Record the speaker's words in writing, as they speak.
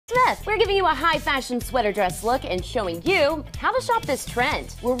Smith. We're giving you a high fashion sweater dress look and showing you how to shop this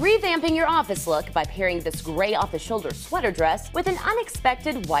trend. We're revamping your office look by pairing this gray off the shoulder sweater dress with an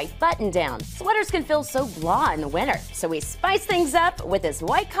unexpected white button down. Sweaters can feel so blah in the winter, so we spice things up with this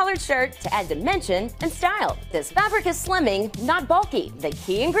white colored shirt to add dimension and style. This fabric is slimming, not bulky, the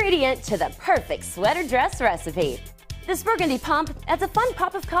key ingredient to the perfect sweater dress recipe. This burgundy pump adds a fun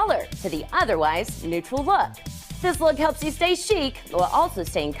pop of color to the otherwise neutral look. This look helps you stay chic while also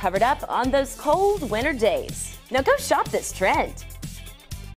staying covered up on those cold winter days. Now go shop this trend.